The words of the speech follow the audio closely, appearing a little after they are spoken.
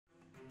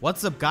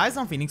What's up guys,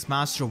 I'm Phoenix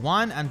Master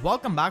 1 and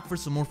welcome back for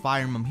some more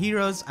Fire Emblem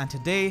Heroes, and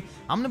today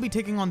I'm going to be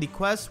taking on the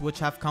quests which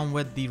have come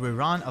with the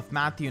rerun of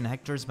Matthew and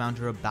Hector's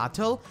Bounty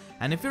Battle.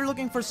 And if you're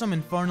looking for some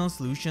infernal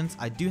solutions,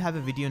 I do have a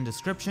video in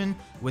description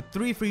with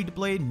 3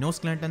 free-to-play no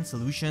skeleton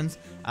solutions,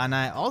 and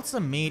I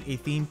also made a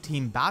themed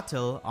team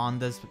battle on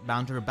this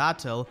Bounty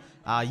Battle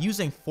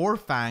using 4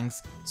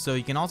 fangs, so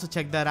you can also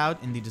check that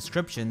out in the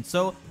description.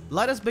 So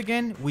let us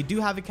begin. We do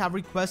have a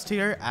Cavalry quest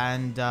here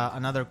and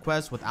another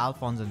quest with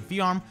Alfonse and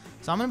Fjorm.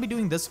 So I'm going to be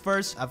doing this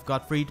first. I've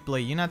got free to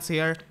play units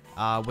here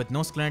with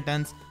no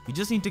skeletons. You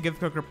just need to give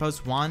quick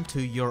riposte 1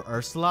 to your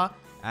Ursula,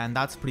 and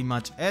that's pretty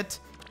much it.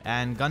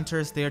 And Gunter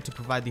is there to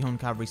provide the Hone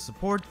Cavalry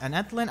support. And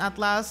Ethlyn at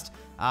last,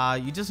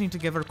 you just need to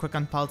give her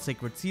Quickened Pulse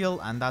Sacred Seal,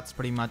 and that's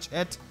pretty much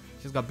it.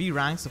 She's got B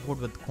rank support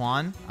with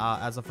Quan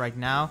as of right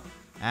now.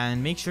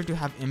 And make sure to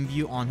have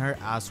Imbue on her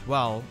as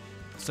well.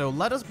 So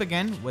let us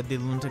begin with the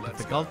Lunatic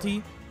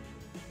difficulty.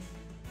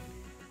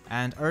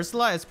 And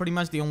Ursula is pretty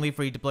much the only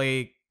free to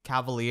play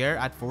Cavalier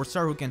at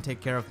 4-star who can take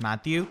care of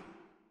Matthew.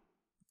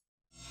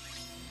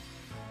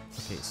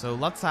 Okay, so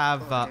let's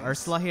have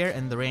Ursula here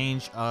in the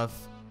range of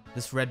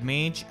this red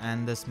mage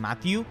and this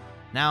Matthew.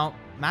 Now,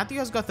 Matthew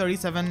has got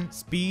 37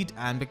 speed,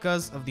 and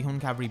because of the Hone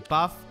Cavalry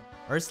buff,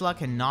 Ursula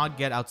cannot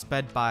get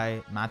outsped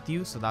by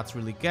Matthew, so that's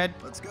really good.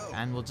 Let's go.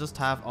 And we'll just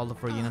have all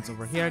of our units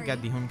over here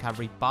get the Hone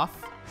Cavalry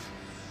buff.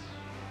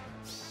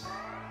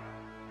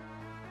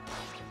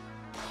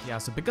 Yeah,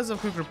 so because of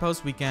quick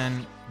riposte, we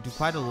can do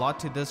quite a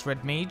lot to this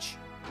red mage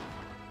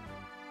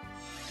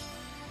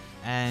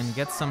and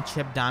get some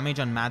chip damage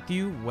on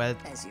Matthew with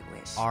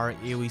our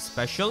AoE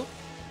special.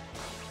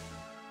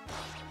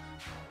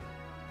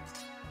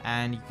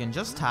 And you can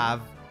just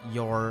have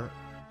your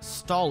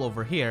Stahl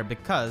over here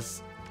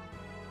because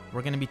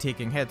we're going to be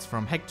taking hits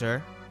from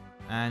Hector,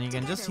 and you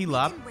can just heal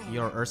up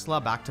your Ursula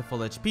back to full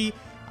HP.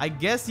 I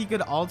guess you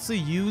could also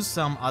use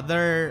some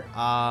other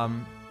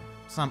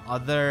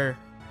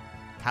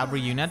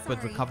Cavalry unit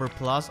with Recover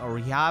Plus or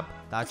Rehab.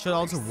 That should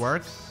also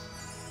work.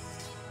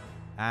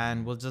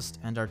 And we'll just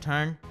end our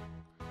turn.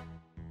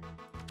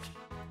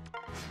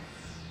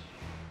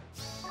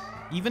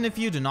 Even if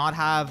you do not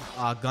have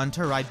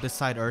Gunter right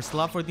beside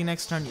Ursula for the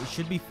next turn, it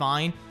should be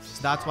fine.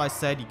 So that's why I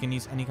said you can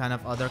use any kind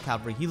of other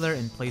Cavalry healer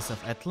in place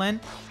of Ethlyn.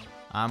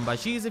 But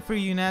she is a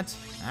free unit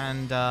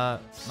and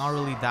not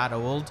really that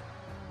old.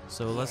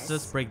 So let's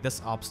just break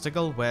this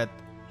obstacle with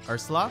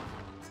Ursula.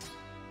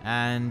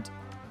 And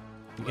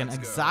we can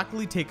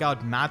exactly take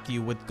out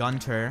Matthew with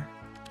Gunter.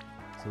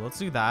 So let's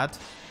do that.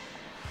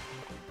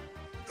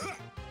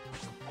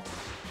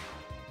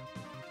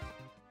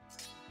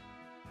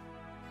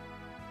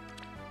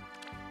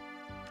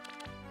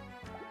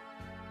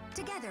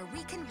 Together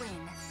we can win.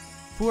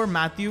 Poor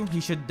Matthew, he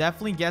should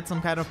definitely get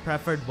some kind of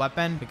preferred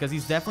weapon because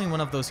he's definitely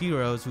one of those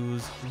heroes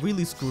who's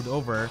really screwed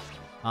over.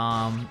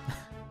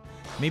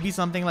 Maybe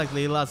something like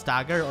Layla's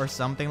dagger or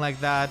something like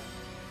that.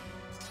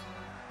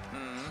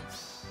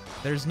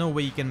 There's no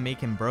way you can make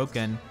him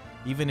broken,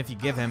 even if you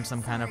give him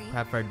some kind of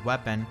preferred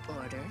weapon.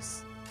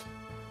 Orders.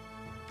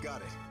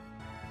 Got it.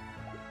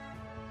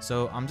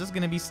 So I'm just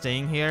gonna be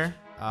staying here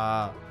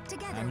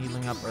and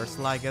healing up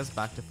Ursula, I guess,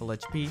 back to full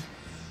HP.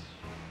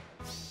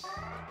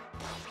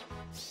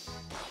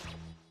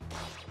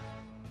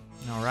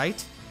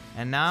 Alright,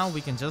 and now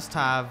we can just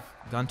have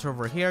Gunter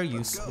over here.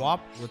 You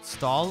swap with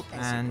Stahl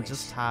and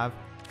just have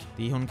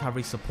the Hone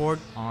Cavalry support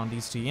on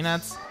these 2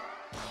 units.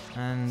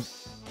 And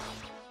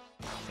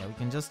yeah, we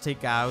can just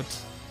take out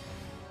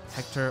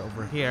Hector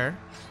over here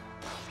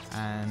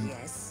and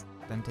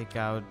then take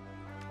out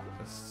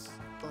this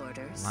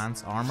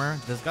Lance armor.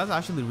 This guy's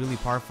actually really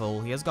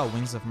powerful. He has got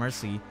Wings of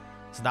Mercy.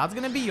 So that's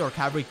going to be your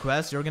Cavalry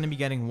quest. You're going to be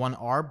getting 1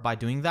 orb by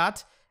doing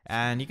that.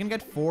 And you can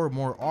get 4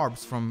 more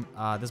orbs from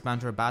this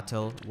Bounty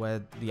Battle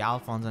with the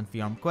Alfonse and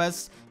Fjorm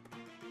quests.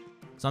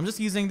 So I'm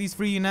just using these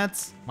free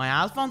units. My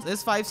Alfonse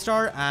is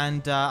 5-star,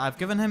 and I've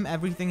given him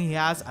everything he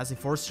has as a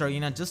 4-star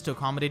unit just to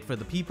accommodate for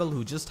the people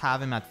who just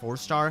have him at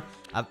 4-star.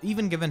 I've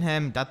even given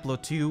him Death Blow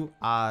 2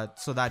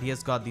 so that he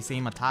has got the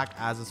same attack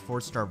as his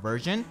 4-star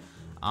version.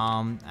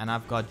 And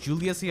I've got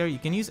Julius here. You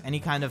can use any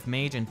kind of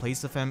mage in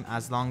place of him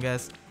as long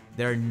as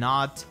they're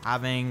not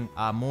having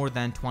more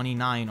than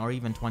 29 or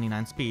even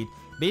 29 speed.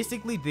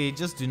 Basically, they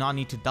just do not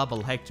need to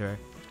double Hector.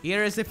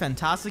 Eir is a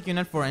fantastic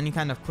unit for any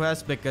kind of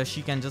quest because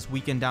she can just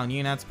weaken down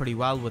units pretty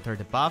well with her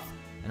debuff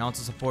and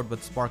also support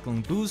with Sparkling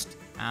Boost.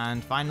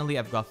 And finally,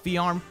 I've got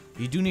Fjorm.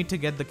 You do need to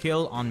get the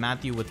kill on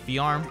Matthew with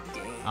Fjorm.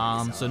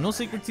 So no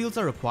Sacred Seals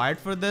are required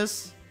for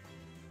this.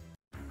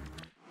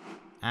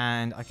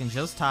 And I can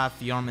just have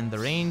Fjorm in the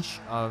range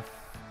of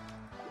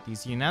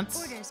these units.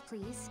 Orders,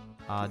 please.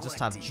 Just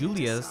have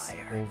Julius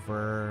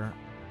over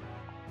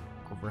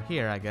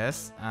here, I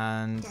guess,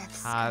 and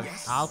have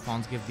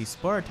Alfonse give the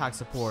spur attack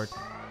support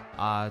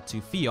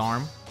to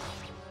Fjorm.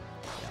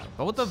 Yeah,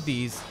 both of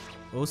these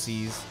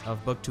OCs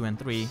of book 2 and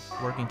 3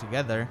 working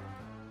together.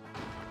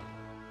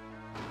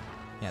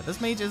 Yeah, this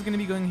mage is going to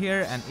be going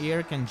here, and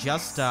Eir can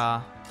just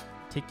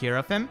take care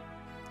of him.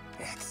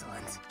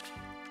 Excellent.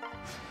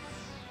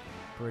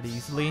 pretty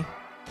easily.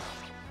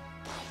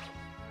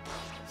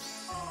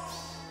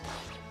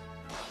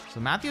 So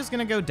Matthew's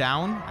gonna go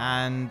down,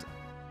 and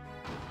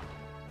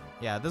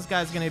yeah, this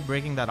guy's gonna be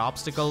breaking that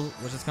obstacle,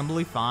 which is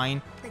completely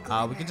fine.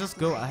 We can just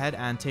go ahead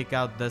and take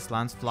out this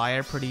Lance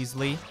Flyer pretty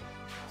easily.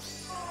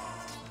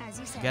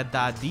 Get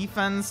that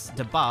defense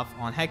debuff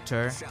on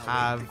Hector.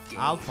 Have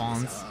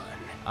Alfonse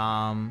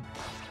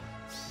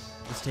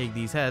just take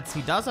these hits.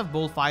 He does have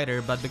Bold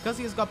Fighter, but because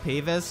he's got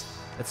Pavis,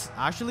 it's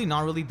actually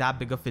not really that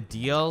big of a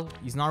deal.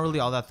 He's not really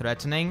all that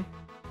threatening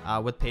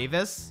with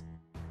Pavis.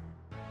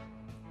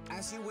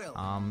 As you will.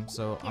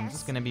 So I'm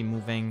just gonna be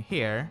moving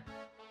here.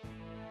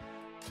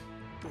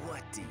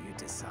 What do you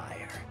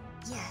desire?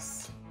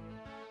 Yes.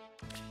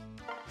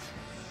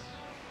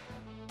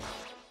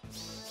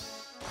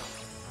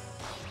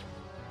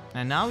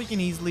 And now we can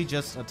easily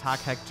just attack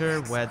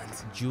Hector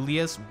with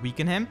Julius,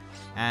 weaken him,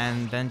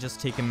 and then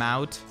just take him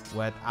out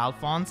with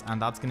Alfonse,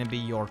 and that's gonna be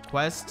your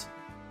quest.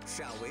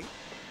 Shall we?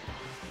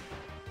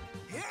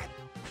 Hit!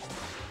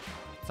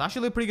 It's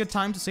actually a pretty good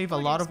time to save a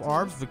lot of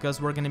orbs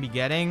because we're gonna be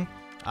getting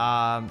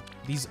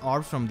these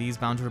orbs from these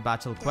Boundary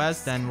Battle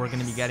quests. Then we're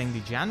gonna be getting the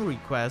January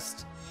quest,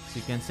 so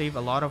you can save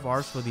a lot of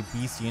orbs for the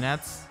beast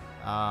units.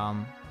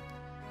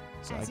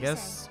 So I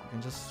guess we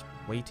can just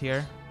wait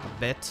here a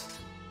bit.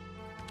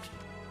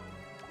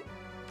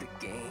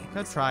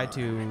 Could try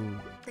to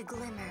take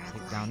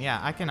down. Yeah,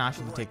 I can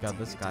actually take out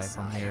this guy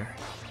from here.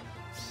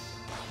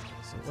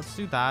 So let's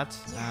do that,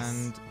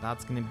 and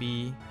that's gonna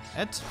be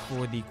it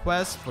for the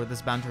quest for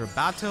this Boundary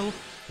Battle.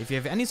 If you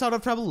have any sort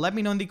of trouble, let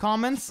me know in the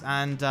comments,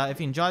 and if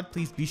you enjoyed,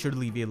 please be sure to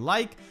leave a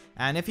like,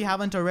 and if you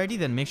haven't already,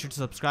 then make sure to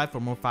subscribe for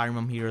more Fire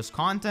Emblem Heroes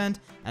content.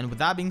 And with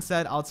that being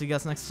said, I'll see you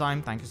guys next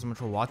time. Thank you so much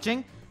for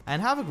watching,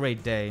 and have a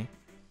great day.